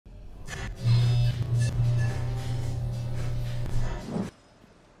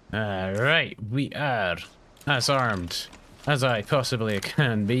Alright, we are as armed as I possibly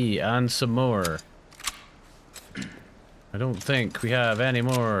can be, and some more. I don't think we have any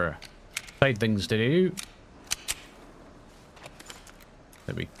more side things to do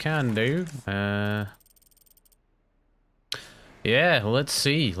that we can do. Yeah, let's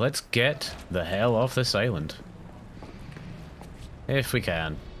see. Let's get the hell off this island. If we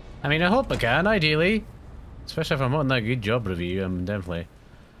can. I mean, I hope I can, ideally. Especially if I'm on that good job review, I'm definitely...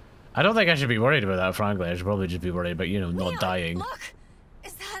 I don't think I should be worried about that, frankly. I should probably just be worried about, you know, not dying. Look!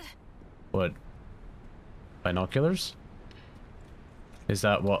 Is that... What? Binoculars? Is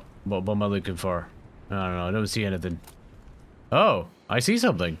that what am I looking for? I don't know, I don't see anything. Oh, I see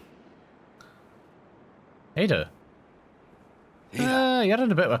something. Ada. You're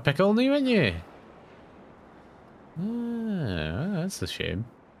in a bit of a pickle now, aren't you? That's a shame.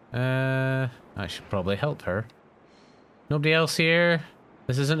 I should probably help her. Nobody else here?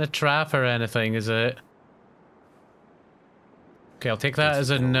 This isn't a trap or anything, is it? Okay, I'll take that as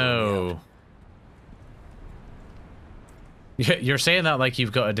a no. You're saying that like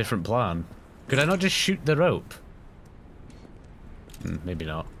you've got a different plan. Could I not just shoot the rope? Maybe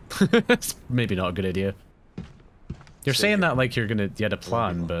not. Maybe not a good idea. You're saying that like you had a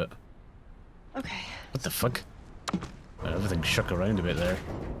plan, but... Okay. What the fuck? Everything shook around a bit there.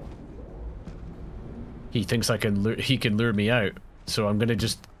 He thinks he can lure me out, so I'm gonna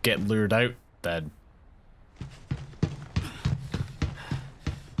just get lured out then.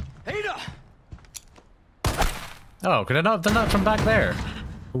 Ada! Oh, could I not have done that from back there?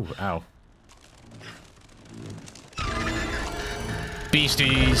 Ooh, ow.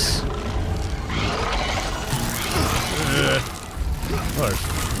 Beasties! Oh, there's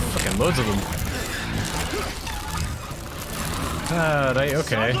fucking loads of them. Ah, right,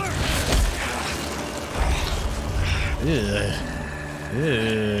 okay.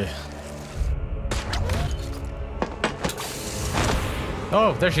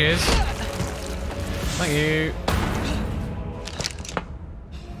 Oh, there she is. Thank you.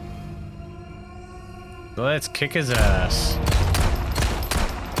 Let's kick his ass.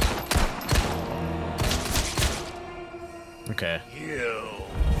 Okay. You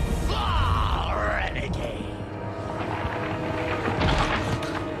renegade.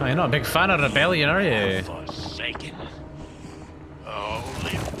 Oh, you're not a big fan of rebellion, are you? Forsaken.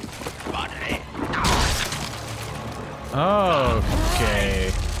 Only body.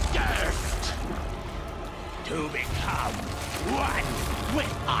 Okay. Gift to become one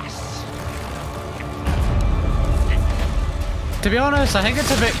with us. To be honest, I think it's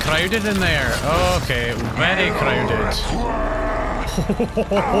a bit crowded in there. Okay, very crowded.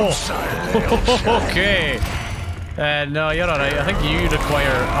 Okay. No, you're alright. I think you require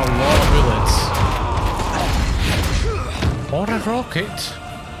a lot of bullets. Or a rocket.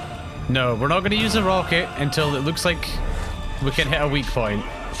 No, we're not going to use a rocket until it looks like we can hit a weak point.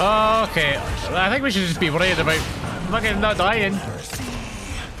 Okay, I think we should just be worried about fucking not dying.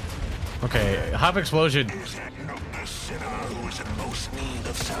 Okay, have explosion.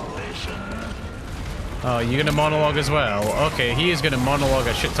 Oh, you gonna monologue as well? Okay, he is gonna monologue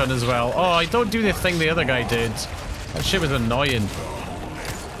a shit ton as well. Oh, I don't do the thing the other guy did. That shit was annoying.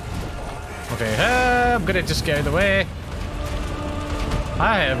 Okay, I'm gonna just get out of the way.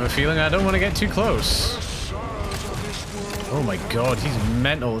 I have a feeling I don't want to get too close. Oh my god, he's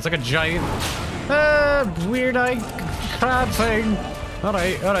mental. It's like a giant weird-eyed crab thing.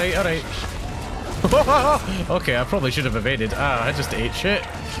 Alright, alright, alright. Okay, I probably should have evaded. Ah, I just ate shit.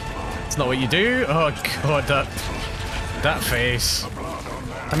 It's not what you do. Oh god, that face.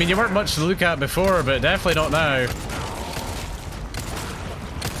 I mean, you weren't much to look at before, but definitely not now.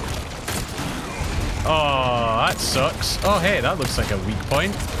 Oh, that sucks. Oh, hey, that looks like a weak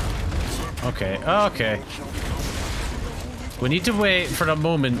point. Okay, okay. We need to wait for a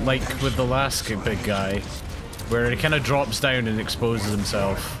moment, like with the last big guy, where he kind of drops down and exposes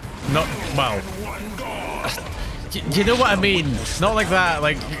himself. Not, well... You know what I mean? Not like that,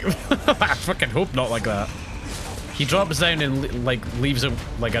 like... I fucking hope not like that. He drops down and, like, leaves a,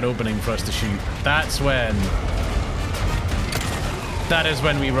 like, an opening for us to shoot. That's when... That is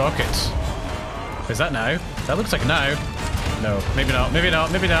when we rocket. Is that now? That looks like now. No, maybe not, maybe not,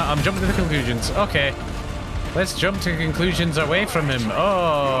 maybe not. I'm jumping to the conclusions. Okay. Let's jump to conclusions away from him.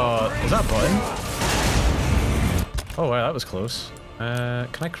 Oh, is that a button? Oh, wow, that was close. Can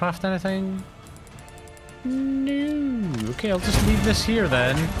I craft anything? No. Okay, I'll just leave this here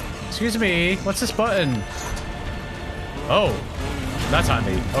then. Excuse me, what's this button? Oh, that's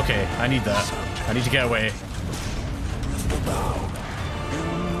handy. Okay, I need that. I need to get away.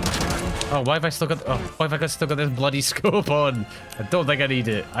 Oh, why have I still got? Oh, why have I still got this bloody scope on? I don't think I need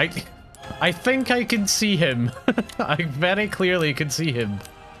it. I think I can see him. I very clearly can see him.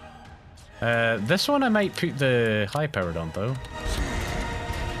 This one I might put the high powered on though.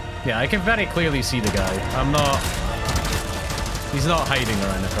 Yeah, I can very clearly see the guy. I'm not... He's not hiding or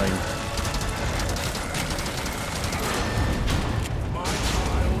anything.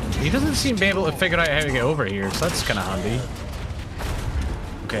 He doesn't seem to be able to figure out how to get over here, so that's kind of handy.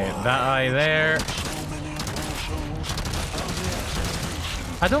 Okay, that eye there.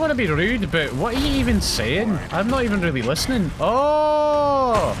 I don't want to be rude, but what are you even saying? I'm not even really listening.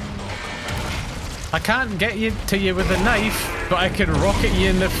 Oh! I can't get you to you with a knife, but I can rocket you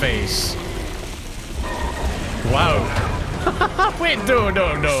in the face. Wow. Wait, no.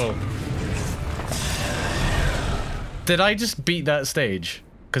 Did I just beat that stage?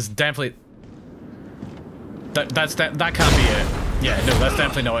 Because definitely... That can't be it. Yeah, no, that's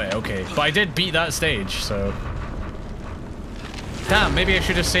definitely not it. Okay. But I did beat that stage, so... Damn, maybe I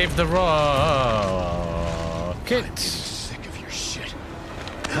should have saved the rocket. Sick of your shit.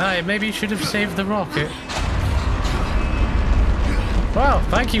 Aye, maybe you should have saved the rocket. Well,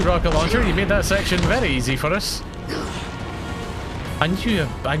 thank you, rocket launcher. You made that section very easy for us. I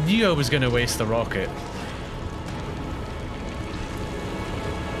knew I was going to waste the rocket.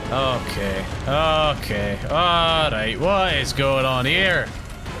 Okay. Alright, what is going on here?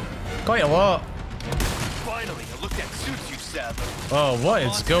 Quite a lot. Finally, I looked at suits you said. Oh, what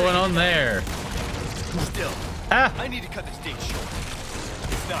is going on there? Still, I need to cut this date short.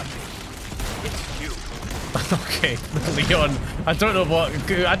 It's not me. It's you. Okay, Leon, I don't know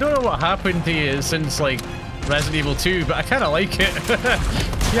what happened to you since like Resident Evil 2, but I kind of like it.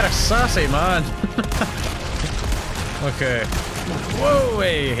 You're a sassy man. Okay. Whoa,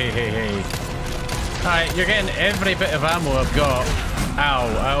 hey. Alright, you're getting every bit of ammo I've got.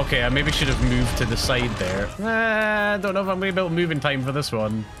 Ow. Okay, I maybe should have moved to the side there. I don't know if I'm going to be able to move in time for this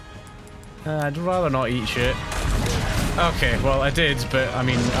one. I'd rather not eat shit. Okay, well, I did, but I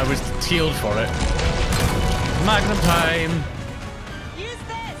mean, I was healed for it. Magnum time. Use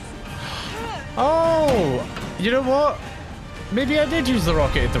this. Oh, you know what? Maybe I did use the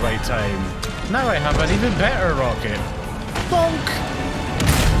rocket at the right time. Now I have an even better rocket. Bonk!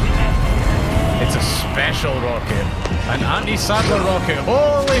 It's a special rocket. An anti-Sadler rocket.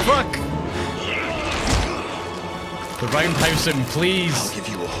 Holy fuck! The roundhouse him, please. I'll give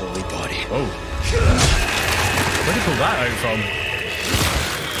you a holy body. Oh. Where'd you pull that out from?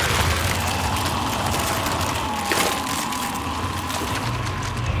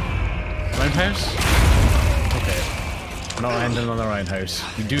 Roundhouse? Okay. We're not ending on the roundhouse.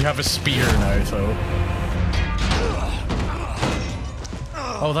 We do have a spear now, though.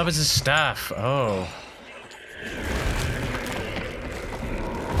 Oh, that was his staff. Oh.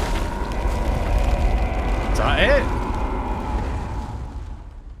 Is that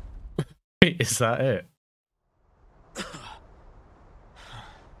it? Wait, is that it?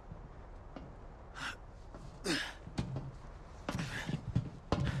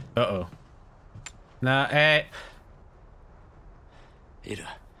 Uh-oh. Nah, Ada.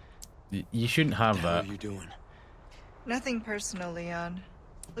 You shouldn't have How that. are you doing? Nothing personal, Leon.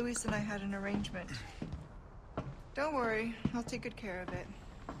 Luis and I had an arrangement. Don't worry, I'll take good care of it.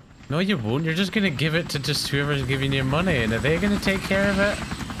 No, you won't. You're just gonna give it to just whoever's giving you money, and are they gonna take care of it?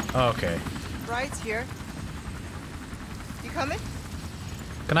 Okay. Ride's here. You coming?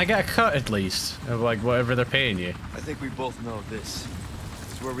 Can I get a cut at least of like whatever they're paying you? I think we both know this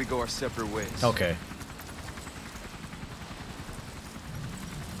is where we go our separate ways. Okay.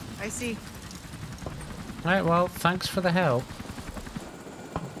 I see. Alright, well, thanks for the help.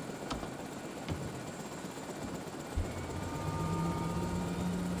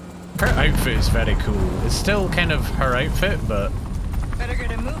 Her outfit is very cool. It's still kind of her outfit, but... Better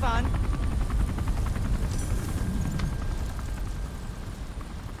get a move on.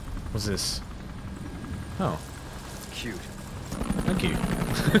 What's this? Oh, Cute. thank you.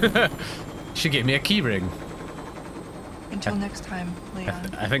 She gave me a key ring. Until next time,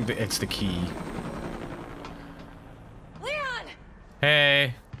 Leon. I think that it's the key. Leon!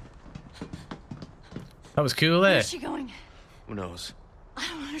 Hey. That was cool, eh? Where's she going? Who knows? I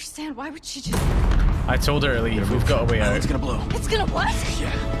don't understand. Why would she just... I told her to leave. We've got a way out. It's gonna blow. It's gonna what?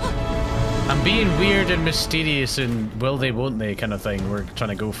 Yeah. I'm being weird and mysterious and will they, won't they kind of thing we're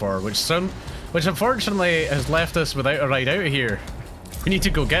trying to go for, which unfortunately has left us without a ride out of here. We need to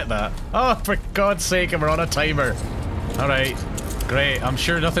go get that. Oh, for God's sake, and we're on a timer. Alright, great. I'm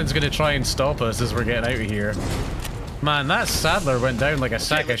sure nothing's going to try and stop us as we're getting out of here. Man, that Sadler went down like a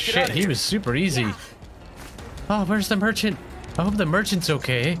sack of shit. He was super easy. Oh, where's the merchant? I hope the merchant's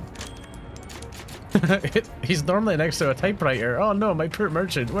okay. He's normally next to a typewriter. Oh no, my poor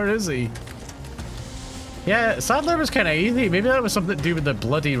merchant. Where is he? Yeah, Sadler was kind of easy. Maybe that was something to do with the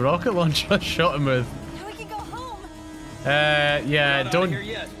bloody rocket launcher I shot him with. Now we can go home.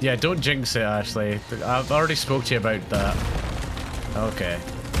 Yeah, don't jinx it, Ashley. I've already spoke to you about that. Okay.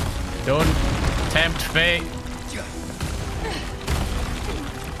 Don't tempt fate.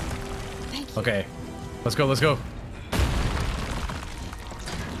 Okay. Let's go, let's go.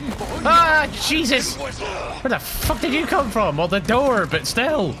 Ah, Jesus! Where the fuck did you come from? Well, the door, but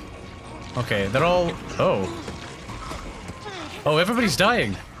still. Okay, they're all... Oh. Oh, everybody's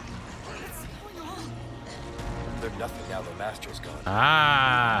dying. They're nothing now the master's gone.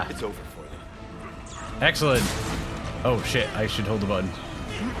 Ah. It's over for them. Excellent. Oh, shit. I should hold the button.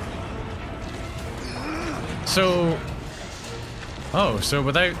 So... Oh, so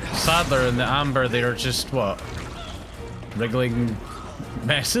without Sadler and the Amber, they're just, what? Wriggling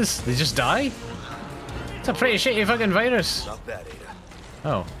messes? They just die? It's a pretty shitty fucking virus. Not bad, Ada.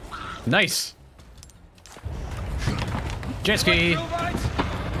 Oh. Nice. Jet ski. You're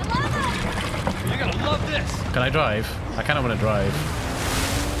gonna love this. Can I drive? I kind of want to drive.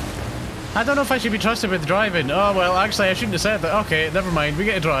 I don't know if I should be trusted with driving. Oh, well, actually, I shouldn't have said that. Okay, never mind. We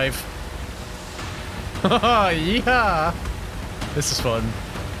get to drive. Oh, yeah. This is fun.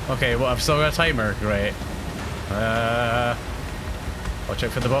 Okay, well, I've still got a timer. Great. Watch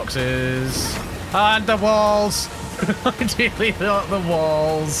out for the boxes. And the walls. Ideally, not the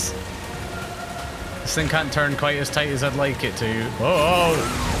walls. This thing can't turn quite as tight as I'd like it to. Whoa!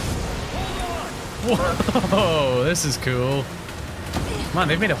 Whoa! This is cool. Man,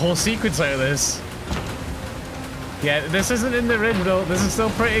 they've made a whole sequence out of this. Yeah, this isn't in the original. This is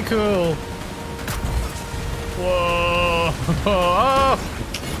still pretty cool. Whoa! Oh!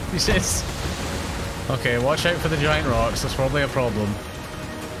 Jesus. Okay, watch out for the giant rocks. That's probably a problem.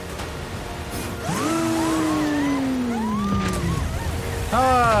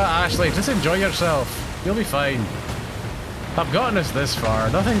 Ah, Ashley, just enjoy yourself. You'll be fine. I've gotten us this far.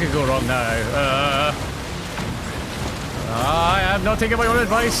 Nothing could go wrong now. I am not taking my own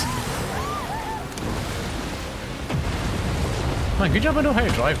advice. Man, good job I know how to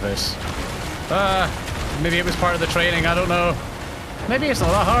drive this. Maybe it was part of the training, I don't know. Maybe it's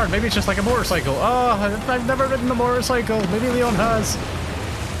not that hard. Maybe it's just like a motorcycle. Oh, I've never ridden a motorcycle. Maybe Leon has.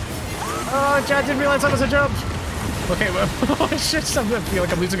 Oh, I didn't realize that was a jump. Okay, well, oh shit, I feel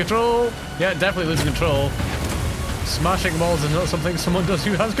like I'm losing control. Yeah, definitely losing control. Smashing walls is not something someone does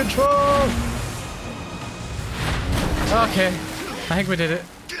who has control. Okay, I think we did it.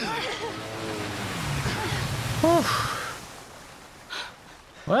 Whew.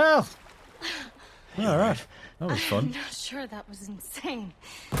 Well, alright, that was fun. I'm not sure that was insane.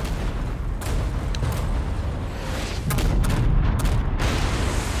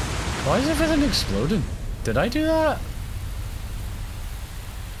 Why is everything exploding? Did I do that?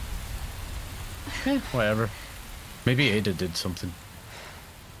 Whatever. Maybe Ada did something.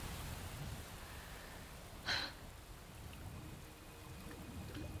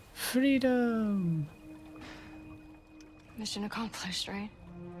 Freedom! Mission accomplished, right?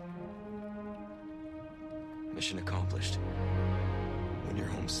 Mission accomplished. When you're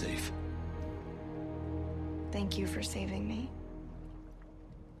home safe. Thank you for saving me.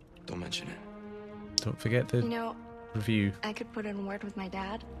 Don't mention it. Don't forget the You know, review. I could put in a word with my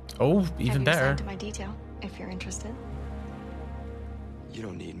dad. Oh, even Have you better. assigned to my detail, if you're interested. You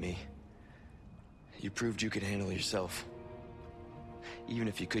don't need me. You proved you could handle yourself. Even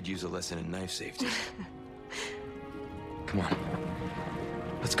if you could use a lesson in knife safety. Come on.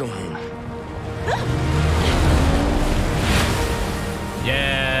 Let's go home.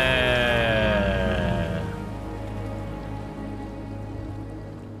 Yeah.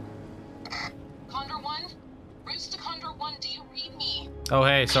 Condor 1? Bruce to Condor 1, do you read me? Oh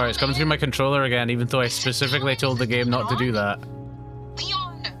hey, sorry, it's coming through my controller again, even though I specifically told the game not to do that.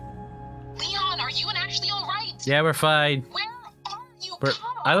 Leon! Leon, are you and Ashley alright? Yeah, we're fine. Where are you? We're,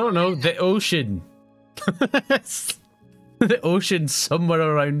 Come I don't know, on. the ocean. The ocean somewhere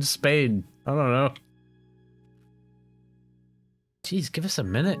around Spain. I don't know. Jeez, give us a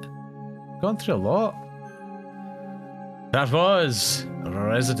minute. Gone through a lot. That was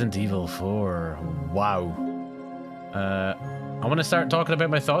Resident Evil 4. Wow. I want to start talking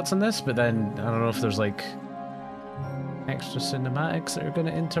about my thoughts on this, but then I don't know if there's like extra cinematics that are going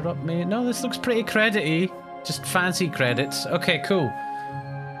to interrupt me. No, this looks pretty credity. Just fancy credits. Okay, cool.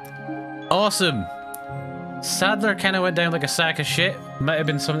 Awesome. Sadler kind of went down like a sack of shit. Might have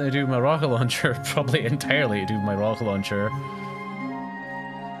been something to do with my rocket launcher. Probably entirely to do with my rocket launcher.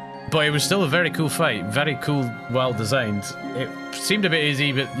 But it was still a very cool fight. Very cool, well designed. It seemed a bit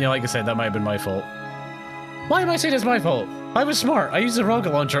easy, but you know, like I said, that might have been my fault. Why am I saying it's my fault? I was smart. I used a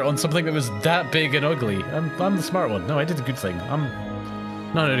rocket launcher on something that was that big and ugly. I'm the smart one. No, I did the good thing. Nothing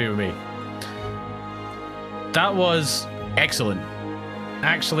to do with me. That was excellent.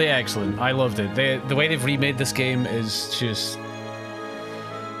 Actually excellent. I loved it. The way they've remade this game is just...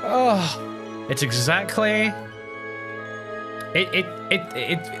 Oh, it's exactly...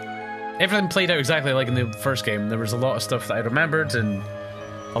 Everything played out exactly like in the first game. There was a lot of stuff that I remembered, and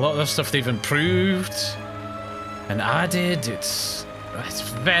a lot of the stuff they've improved and added. It's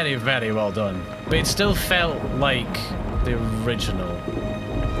very, very well done. But it still felt like the original.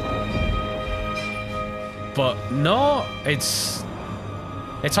 But no, it's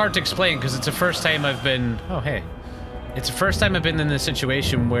hard to explain because it's the first time I've been... Oh, hey. It's the first time I've been in a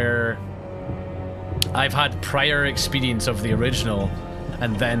situation where I've had prior experience of the original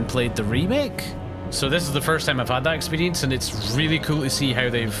and then played the remake. So this is the first time I've had that experience, and it's really cool to see how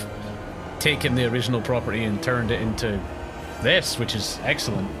they've taken the original property and turned it into this, which is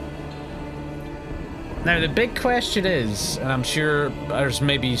excellent. Now the big question is, and I'm sure there's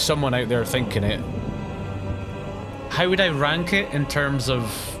maybe someone out there thinking it, how would I rank it in terms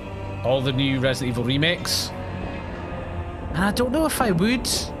of all the new Resident Evil remakes? And I don't know if I would.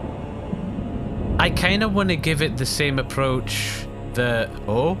 I kind of want to give it the same approach that...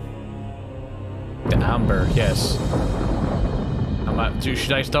 Oh? The Amber, yes.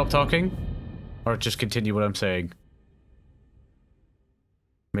 Should I stop talking? Or just continue what I'm saying?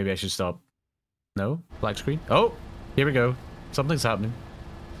 Maybe I should stop. No? Black screen? Oh! Here we go. Something's happening.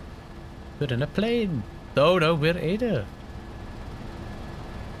 We're in a plane. Oh no, we're Ada.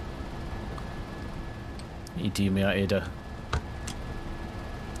 me out, Ada.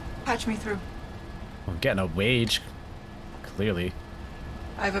 Patch me through. I'm getting a wage. Clearly.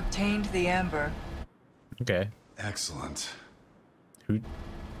 I've obtained the amber. Okay. Excellent.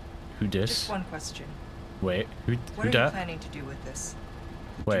 Who dis? Just one question. Wait, who What are you dat? planning to do with this?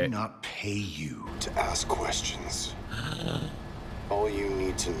 Wait. Do not pay you to ask questions. All you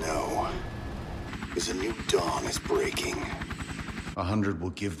need to know is a new dawn is breaking. 100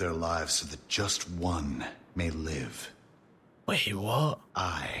 will give their lives so that just one may live. Wait, what?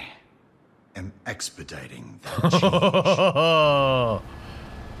 I am expediting that change.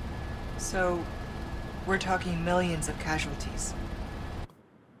 So, we're talking millions of casualties.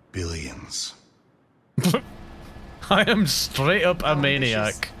 Billions. I am straight up a How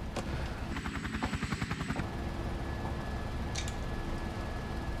maniac.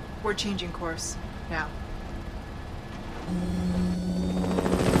 We're changing course now.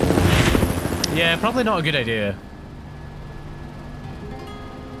 Yeah, probably not a good idea.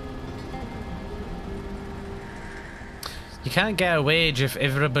 You can't get a wage if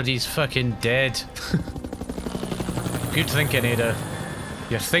everybody's fucking dead. Good thinking, Ada.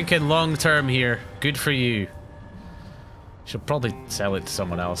 You're thinking long term here. Good for you. Should probably sell it to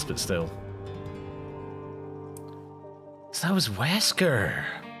someone else, but still. So that was Wesker.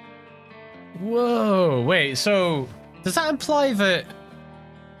 Whoa, wait, so does that imply that...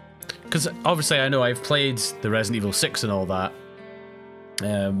 Because obviously I know I've played the Resident Evil 6 and all that.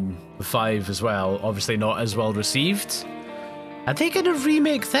 The 5 as well, obviously not as well received. Are they going to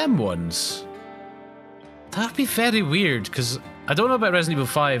remake them ones? That'd be very weird, because I don't know about Resident Evil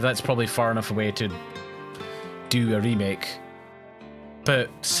 5, that's probably far enough away to do a remake. But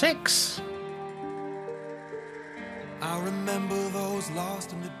 6? I remember those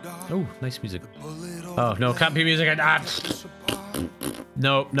lost in the dark. Oh, nice music. Oh, no, can't be music.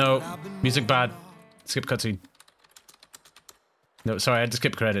 No, no. Music bad. Skip cutscene. No, sorry, I had to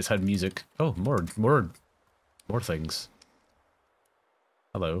skip credits, had music. Oh, more things.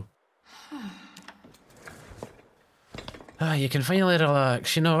 Hello. Ah, you can finally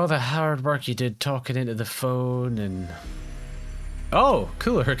relax. You know, all the hard work you did talking into the phone and... Oh,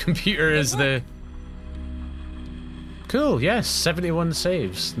 cool, her computer is the... Cool, yes, 71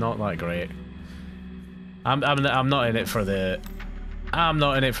 saves. Not that great. I'm not in it for the... I'm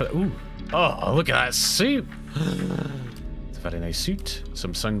not in it for... Ooh. Oh, look at that suit. It's a very nice suit.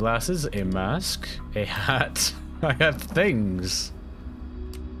 Some sunglasses, a mask, a hat. I have things.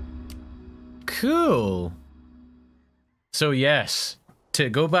 Cool. So yes, to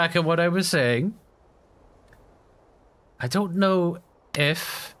go back on what I was saying, I don't know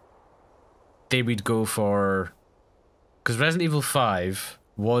if they would go for... Because Resident Evil 5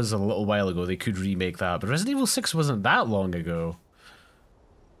 was a little while ago, they could remake that, but Resident Evil 6 wasn't that long ago.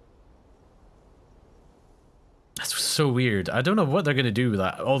 That's so weird. I don't know what they're going to do with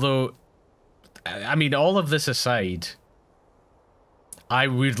that, although, I mean, all of this aside, I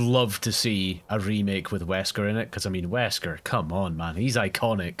would love to see a remake with Wesker in it, because, I mean, Wesker, come on, man, he's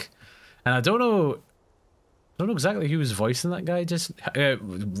iconic. And I don't know don't know exactly who was voicing that guy just...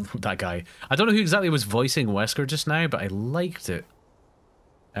 that guy. I don't know who exactly was voicing Wesker just now, but I liked it.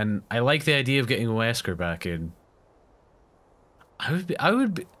 And I like the idea of getting Wesker back in. I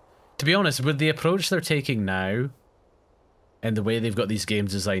would be... To be honest, with the approach they're taking now, and the way they've got these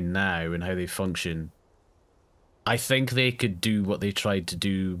games designed now, and how they function, I think they could do what they tried to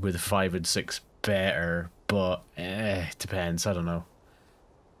do with 5 and 6 better, but it depends, I don't know.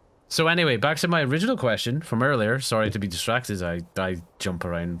 So anyway, back to my original question from earlier. Sorry to be distracted, I jump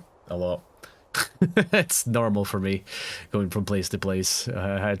around a lot. It's normal for me, going from place to place.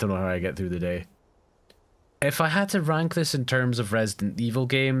 I don't know how I get through the day. If I had to rank this in terms of Resident Evil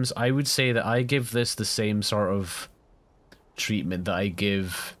games, I would say that I give this the same sort of treatment that I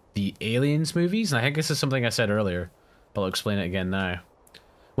give the Aliens movies. And I think this is something I said earlier, but I'll explain it again now.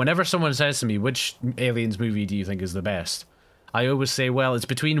 Whenever someone says to me, which Aliens movie do you think is the best? I always say, well, it's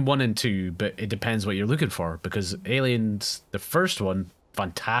between 1 and 2, but it depends what you're looking for. Because Aliens, the first one,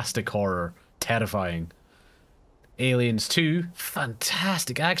 fantastic horror, terrifying. Aliens 2,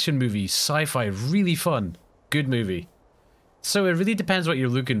 fantastic action movie, sci-fi, really fun, good movie. So it really depends what you're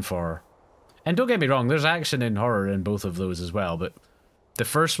looking for. And don't get me wrong, there's action and horror in both of those as well, but the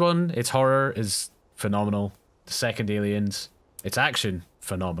first one, its horror is phenomenal. The second Aliens, its action,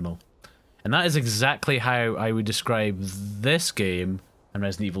 phenomenal. And that is exactly how I would describe this game and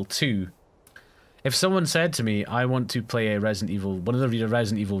Resident Evil 2. If someone said to me, I want to play a Resident Evil, one of the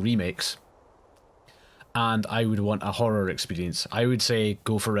Resident Evil remakes, and I would want a horror experience, I would say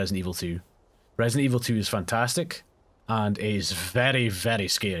go for Resident Evil 2. Resident Evil 2 is fantastic, and is very, very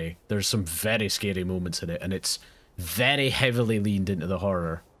scary. There's some very scary moments in it, and it's very heavily leaned into the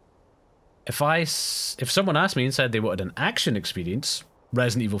horror. If someone asked me and said they wanted an action experience,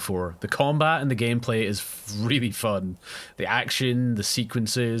 Resident Evil 4. The combat and the gameplay is really fun. The action, the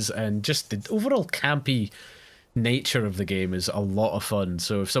sequences, and just the overall campy nature of the game is a lot of fun.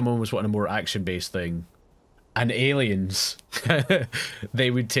 So if someone was wanting a more action-based thing, and Aliens,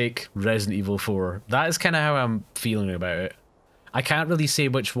 they would take Resident Evil 4. That is kind of how I'm feeling about it. I can't really say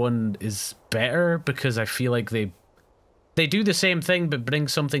which one is better, because I feel like they do the same thing but bring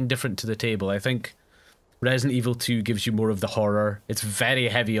something different to the table. I think Resident Evil 2 gives you more of the horror. It's very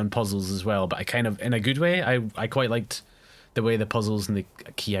heavy on puzzles as well, but I kind of, in a good way, I quite liked the way the puzzles and the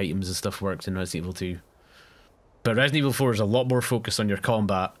key items and stuff worked in Resident Evil 2. But Resident Evil 4 is a lot more focused on your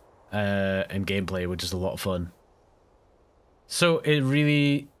combat and gameplay, which is a lot of fun. So it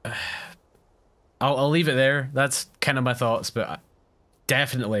really... I'll leave it there. That's kind of my thoughts, but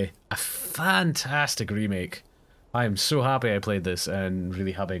definitely a fantastic remake. I am so happy I played this, and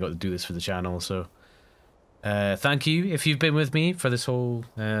really happy I got to do this for the channel, so... thank you if you've been with me for this whole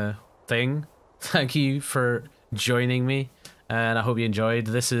thing. Thank you for joining me, and I hope you enjoyed.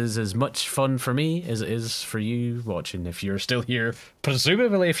 This is as much fun for me as it is for you watching, if you're still here.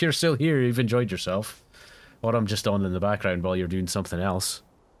 Presumably, if you're still here, you've enjoyed yourself. Or I'm just on in the background while you're doing something else.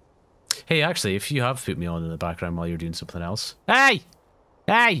 Hey, actually, if you have put me on in the background while you're doing something else... Hey!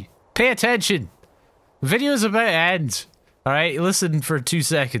 Hey! Pay attention! The video's about to end. Alright, listen for 2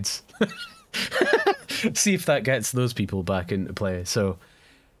 seconds. See if that gets those people back into play. So,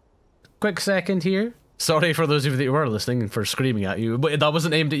 quick second here. Sorry for those of you that were listening and for screaming at you, but that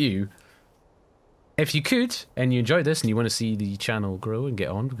wasn't aimed at you. If you could, and you enjoyed this and you want to see the channel grow and get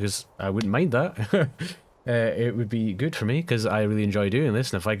on, because I wouldn't mind that, it would be good for me, because I really enjoy doing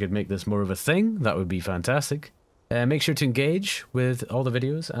this, and if I could make this more of a thing, that would be fantastic. Make sure to engage with all the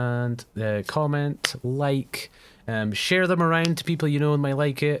videos, and comment, like, share them around to people you know and might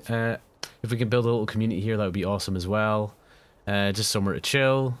like it. If we can build a little community here, that would be awesome as well. Just somewhere to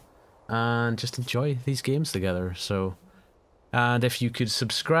chill and just enjoy these games together. So, and if you could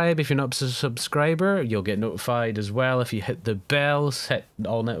subscribe, if you're not a subscriber, you'll get notified as well if you hit the bell, set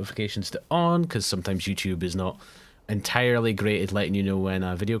all notifications to on, because sometimes YouTube is not entirely great at letting you know when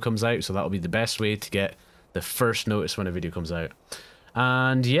a video comes out, so that'll be the best way to get the first notice when a video comes out.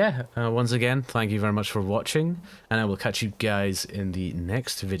 And yeah, once again, thank you very much for watching, and I will catch you guys in the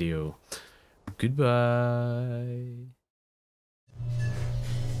next video. Goodbye.